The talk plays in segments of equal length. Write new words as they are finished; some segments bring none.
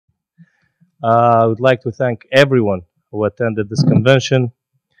I would like to thank everyone who attended this convention,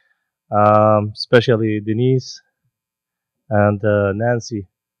 especially Denise and Nancy,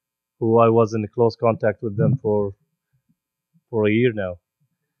 who I was in close contact with them for a year now.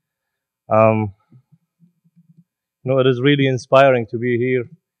 It is really inspiring to be here,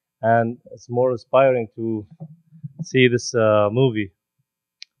 and it's more inspiring to see this movie.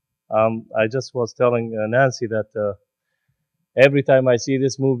 I just was telling Nancy that every time I see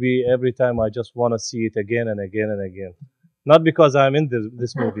this movie, every time I just want to see it again and again and again. Not because I'm in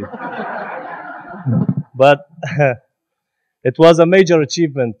this movie, but it was a major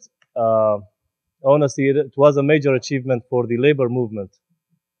achievement. Honestly, it was a major achievement for the labor movement,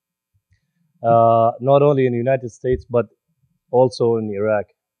 not only in the United States, but also in Iraq.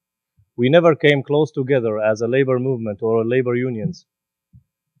 We never came close together as a labor movement or labor unions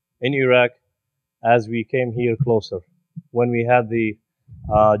in Iraq as we came here closer when we had the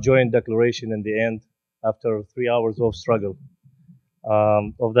joint declaration in the end after 3 hours of struggle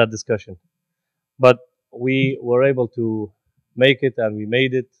of that discussion. But we were able to make it, and we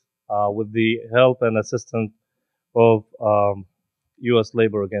made it with the help and assistance of U.S.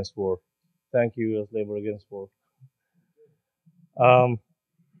 Labor Against War. Thank you, U.S. Labor Against War.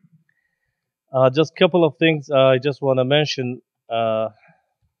 Just a couple of things I just want to mention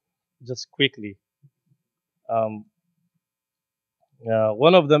just quickly.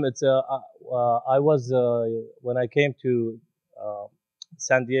 One of them, it's I was when I came to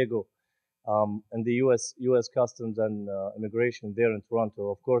San Diego in the U.S. Customs and Immigration there in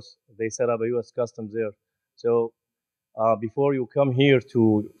Toronto. Of course, they set up a U.S. Customs there. So before you come here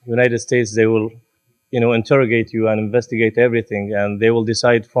to United States, they will, interrogate you and investigate everything, and they will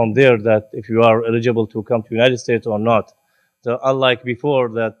decide from there that if you are eligible to come to United States or not. So unlike before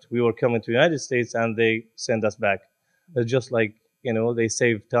that we were coming to United States and they send us back. It's just like, they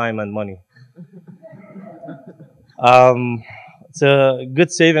save time and money. It's a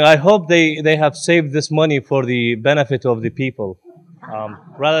good saving. I hope they have saved this money for the benefit of the people,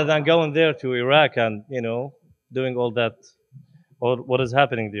 rather than going there to Iraq and, doing all that, or what is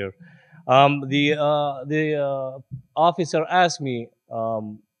happening there. The officer asked me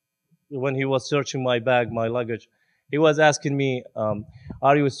when he was searching my bag, my luggage, he was asking me,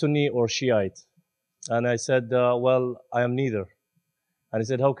 are you a Sunni or Shiite? And I said, well, I am neither. And he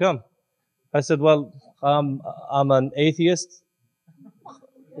said, how come? I said, well, I'm an atheist,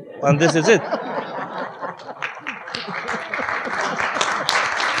 and this is it.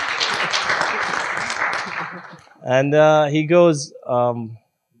 And he goes,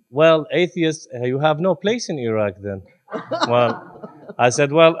 well, atheists, you have no place in Iraq then. Well, I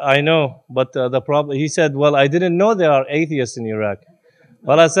said, well, I know, but the problem, he said, well, I didn't know there are atheists in Iraq.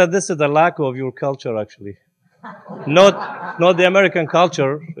 Well, I said, this is the lack of your culture, actually. Not the American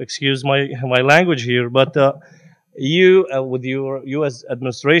culture, excuse my language here, but you, with your U.S.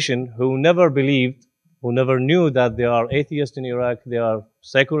 administration, who never believed, who never knew that there are atheists in Iraq, there are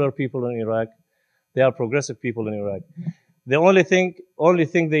secular people in Iraq, there are progressive people in Iraq. The only thing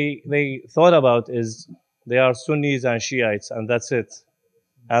they thought about is they are Sunnis and Shiites, and that's it.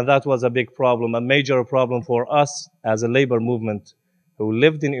 And that was a big problem, a major problem for us as a labor movement who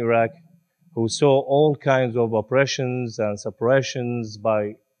lived in Iraq, who saw all kinds of oppressions and suppressions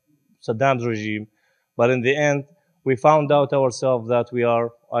by Saddam's regime. But in the end, we found out ourselves that we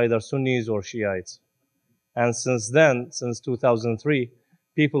are either Sunnis or Shiites. And since then, since 2003,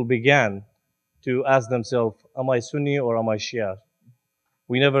 people began to ask themselves, am I Sunni or am I Shia?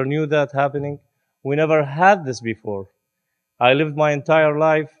 We never knew that happening. We never had this before. I lived my entire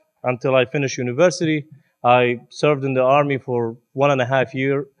life until I finished university. I served in the army for 1.5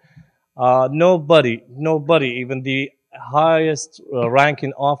 years. Nobody, even the highest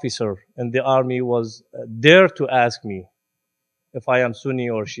ranking officer in the army was dare to ask me if I am Sunni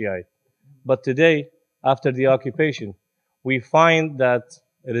or Shiite. But today, after the occupation, we find that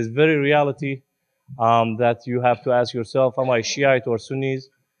it is very reality that you have to ask yourself, am I Shiite or Sunnis?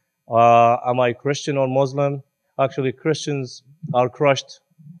 Am I Christian or Muslim? Actually, Christians are crushed,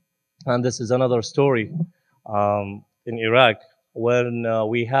 and this is another story in Iraq. When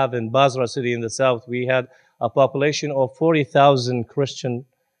we have in Basra city in the south, we had a population of 40,000 Christian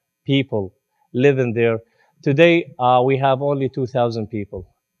people living there. Today, we have only 2,000 people.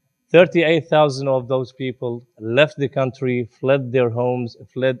 38,000 of those people left the country, fled their homes,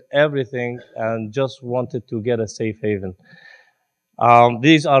 fled everything, and just wanted to get a safe haven.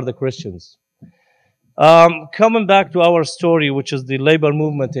 These are the Christians. Coming back to our story, which is the labor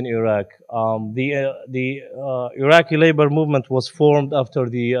movement in Iraq. The Iraqi labor movement was formed after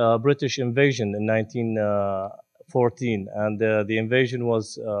the British invasion in 1914, and the invasion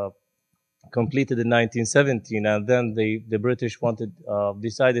was completed in 1917, and then the British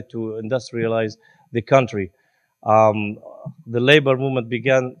decided to industrialize the country. Um, the labor movement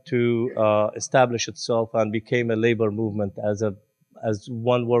began to establish itself and became a labor movement as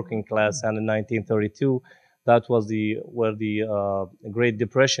one working class. And in 1932, that was where the Great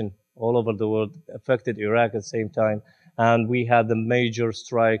Depression all over the world affected Iraq at the same time, and we had the major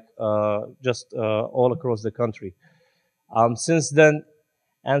strike just all across the country. Since then,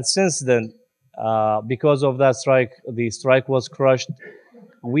 because of that strike, the strike was crushed.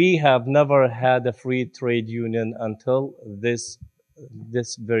 We have never had a free trade union until this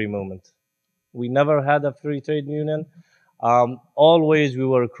very moment. We never had a free trade union. Always we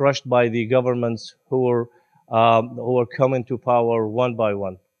were crushed by the governments who were coming to power one by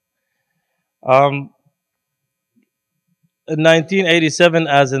one. Um, in 1987,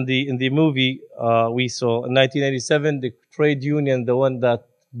 as in the movie we saw, in 1987, the trade union, the one that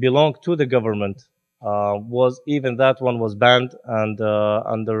belonged to the government, was even that one was banned and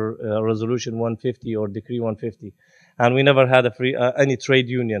under Resolution 150 or Decree 150, and we never had any trade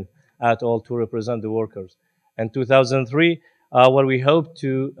union at all to represent the workers. In 2003, where we hope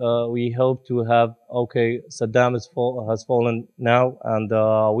to have, okay, Saddam has fallen now, and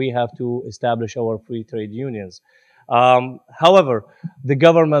we have to establish our free trade unions. However, the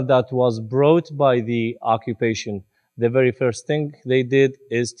government that was brought by the occupation, the very first thing they did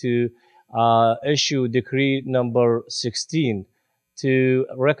is to issue decree number 16 to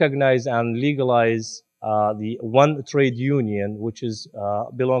recognize and legalize the one trade union, which is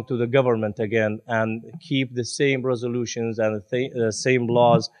belong to the government again, and keep the same resolutions and the same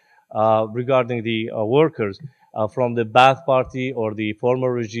laws regarding the workers. From the Ba'ath Party or the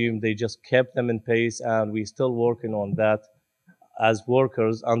former regime, they just kept them in pace, and we're still working on that as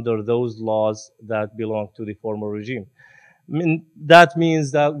workers under those laws that belong to the former regime. I mean, that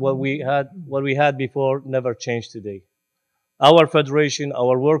means that what we had before never changed today. Our federation,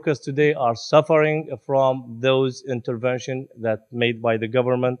 our workers today are suffering from those interventions that made by the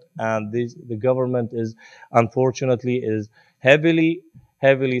government, and the government is unfortunately is heavily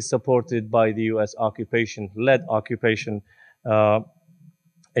supported by the U.S. led occupation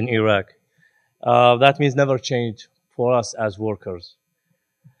in Iraq. That means never change for us as workers.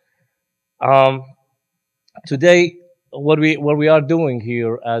 Um, Today, what we are doing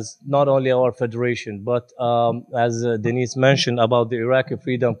here, as not only our federation, but as Denise mentioned about the Iraqi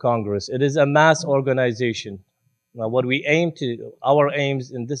Freedom Congress, it is a mass organization. Now, our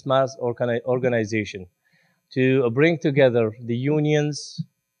aims in this mass organization, to bring together the unions,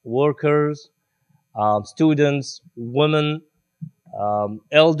 workers, students, women,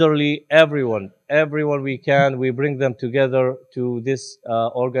 elderly, everyone we can, we bring them together to this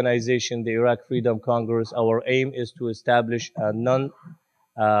organization, the Iraq Freedom Congress. Our aim is to establish a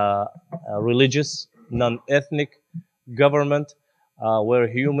non-religious, non-ethnic government where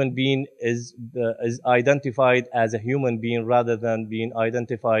human being is identified as a human being rather than being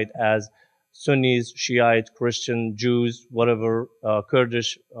identified as Sunnis, Shiite, Christian, Jews, whatever,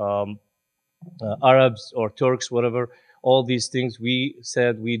 Kurdish, Arabs or Turks, whatever. All these things, we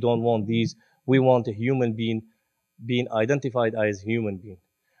said we don't want these. We want a human being identified as a human being.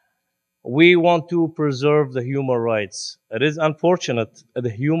 We want to preserve the human rights. It is unfortunate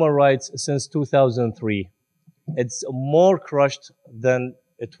the human rights since 2003, it's more crushed than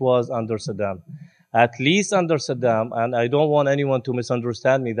it was under Saddam. At least under Saddam, and I don't want anyone to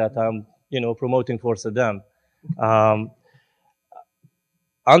misunderstand me that I'm promoting for Saddam. Um,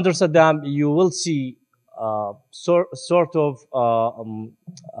 Under Saddam, you will see sort of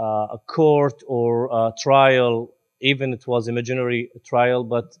a court or a trial, even it was imaginary trial,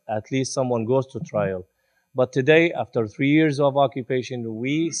 but at least someone goes to trial. But today, after 3 years of occupation,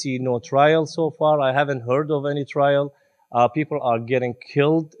 we see no trial so far. I haven't heard of any trial. People are getting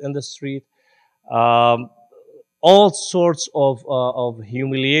killed in the street. Um, all sorts of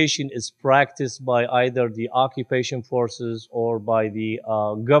humiliation is practiced by either the occupation forces or by the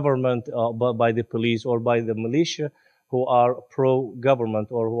government, by the police or by the militia who are pro-government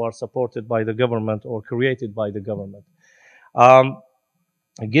or who are supported by the government or created by the government. I'll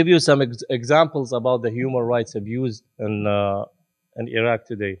give you some examples about the human rights abuse in Iraq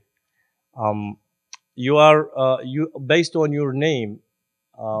today. Um, you based on your name,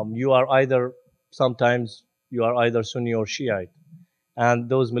 you are either sometimes you are either Sunni or Shiite, and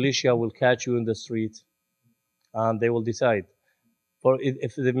those militia will catch you in the street, and they will decide.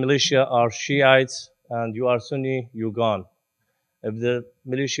 If the militia are Shiites and you are Sunni, you're gone. If the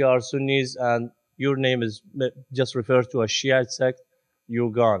militia are Sunnis and your name is just refers to a Shiite sect, you're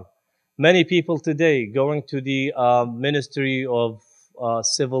gone. Many people today going to the Ministry of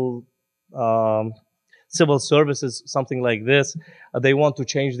Civil um, civil services, something like this. They want to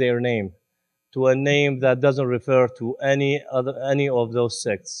change their name to a name that doesn't refer to any of those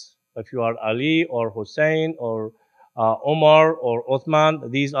sects. If you are Ali or Hussein or Omar or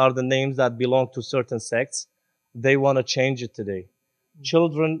Uthman, these are the names that belong to certain sects. They want to change it today.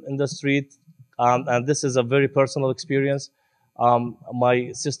 Children in the street, and this is a very personal experience.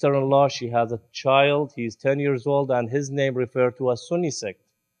 My sister-in-law, she has a child. He's 10 years old, and his name referred to a Sunni sect,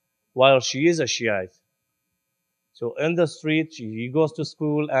 while she is a Shiite. So in the street, he goes to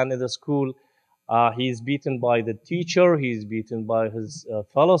school, and in the school, he's beaten by the teacher, he's beaten by his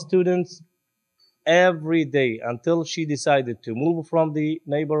fellow students every day until she decided to move from the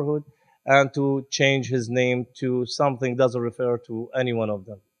neighborhood and to change his name to something that doesn't refer to any one of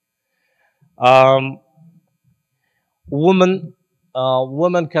them. Um, woman,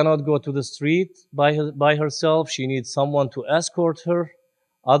 woman cannot go to the street by herself. She needs someone to escort her.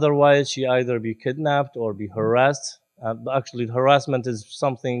 Otherwise, she either be kidnapped or be harassed. Actually, harassment is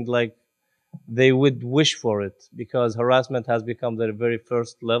something like they would wish for it because harassment has become their very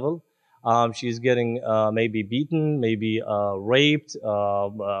first level. She's getting maybe beaten, maybe raped,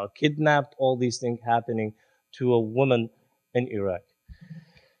 kidnapped, all these things happening to a woman in Iraq.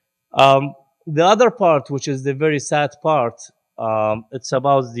 Um, the other part, which is the very sad part, it's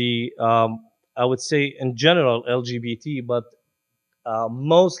about the, I would say in general, LGBT, but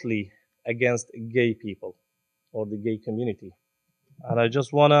mostly against gay people or the gay community. And I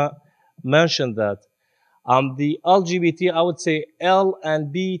just want to mention that the LGBT, I would say L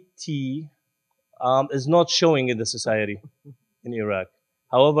and BT, is not showing in the society in Iraq.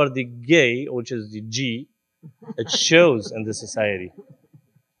 However, the gay, which is the G, it shows in the society.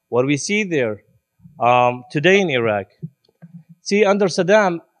 What we see there today in Iraq, see, under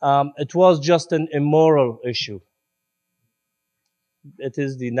Saddam, it was just an immoral issue. It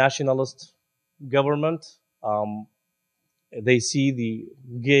is the nationalist government. They see the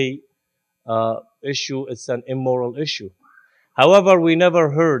gay issue, it's an immoral issue. However, we never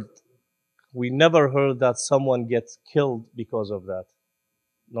heard that someone gets killed because of that,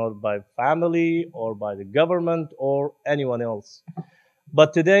 not by family or by the government or anyone else.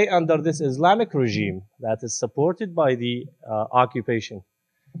 But today, under this Islamic regime that is supported by the occupation,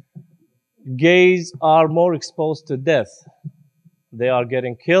 gays are more exposed to death. They are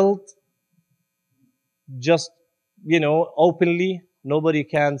getting killed just, openly. Nobody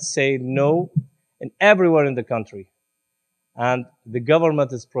can say no, and everywhere in the country. And the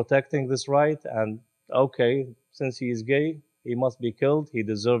government is protecting this right. And okay, since he is gay, he must be killed. He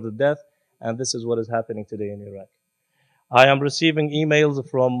deserves the death. And this is what is happening today in Iraq. I am receiving emails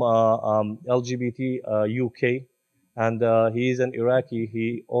from LGBT UK, and he is an Iraqi.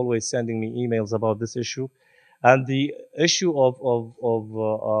 He always sending me emails about this issue, and the issue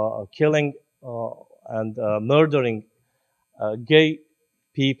of killing and murdering gay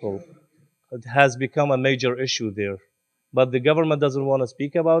people, it has become a major issue there. But the government doesn't want to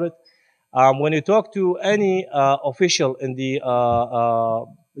speak about it. When you talk to any official in the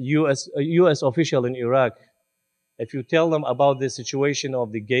US official in Iraq, if you tell them about the situation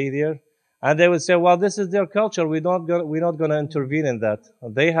of the gay there, and they would say, well, this is their culture. We're not going to intervene in that.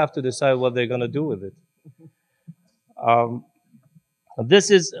 They have to decide what they're going to do with it.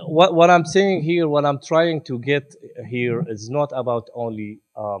 This is what I'm saying here. What I'm trying to get here is not about only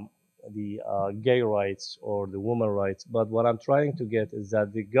the gay rights or the women rights, but what I'm trying to get is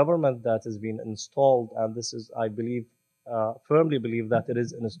that the government that has been installed, and this is, I believe, firmly believe that it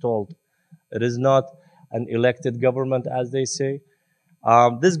is installed. It is not an elected government, as they say.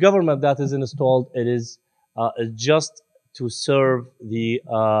 This government that is installed, it is just to serve the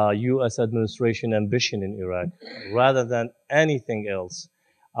U.S. administration ambition in Iraq, rather than anything else.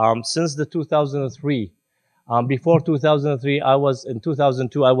 Since the 2003, before 2003, in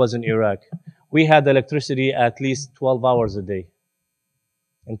 2002, I was in Iraq. We had electricity at least 12 hours a day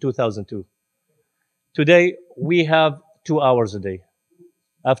in 2002. Today, we have 2 hours a day.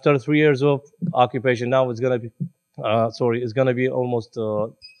 After 3 years of occupation, now it's going to be, it's going to be almost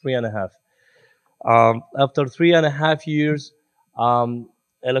 3.5. After 3.5 years,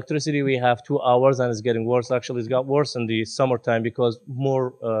 electricity, we have 2 hours, and it's getting worse. Actually, it's got worse in the summertime because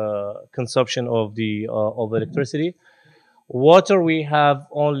more consumption of of electricity. Water, we have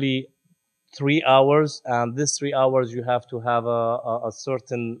only 3 hours, and this 3 hours you have to have a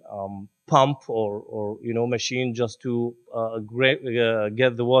certain pump or machine just to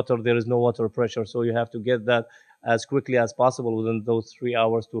get the water. There is no water pressure, so you have to get that as quickly as possible within those 3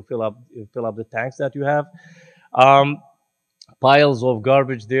 hours to fill up the tanks that you have. piles of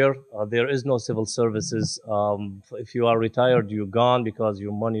garbage there. There is no civil services. If you are retired, you're gone because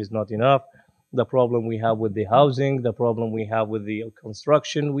your money is not enough. The problem we have with the housing, the problem we have with the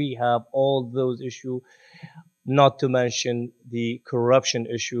construction, we have all those issues, not to mention the corruption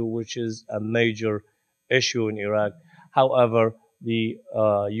issue, which is a major issue in Iraq. However, the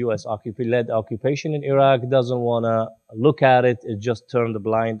U.S. led occupation in Iraq doesn't want to look at it. It just turned a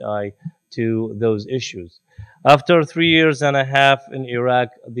blind eye to those issues. After 3 years and a half in Iraq,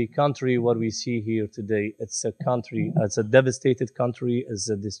 the country, what we see here today, it's a country, it's a devastated country, it's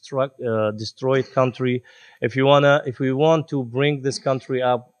a destroyed country. If we want to bring this country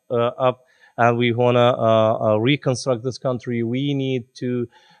up, and we want to reconstruct this country, we need to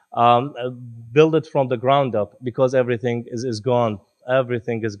build it from the ground up, because everything is gone.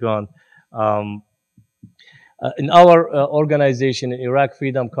 Everything is gone. In our organization, in Iraqi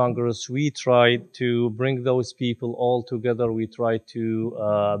Freedom Congress, we tried to bring those people all together. We tried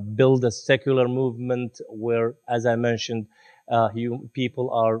to build a secular movement where, as I mentioned,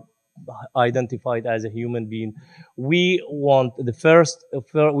 people are identified as a human being. We want the first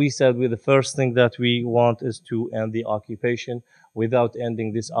thing that we want is to end the occupation. Without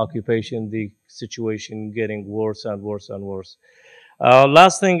ending this occupation, the situation getting worse and worse and worse.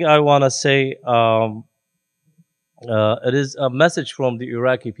 Last thing I want to say, it is a message from the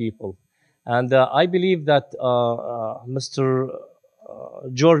Iraqi people. And I believe that Mr.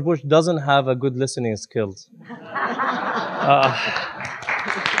 George Bush doesn't have a good listening skills.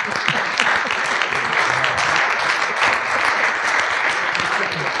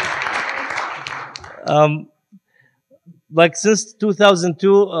 Like since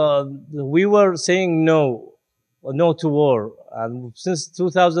 2002, we were saying no to war, and since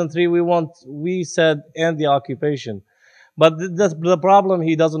 2003, we said end the occupation. But the problem,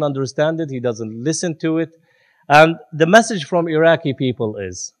 he doesn't understand it, he doesn't listen to it, and the message from Iraqi people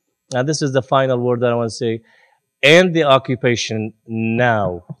is, and this is the final word that I want to say, end the occupation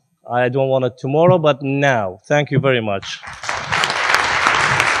now. I don't want it tomorrow, but now. Thank you very much.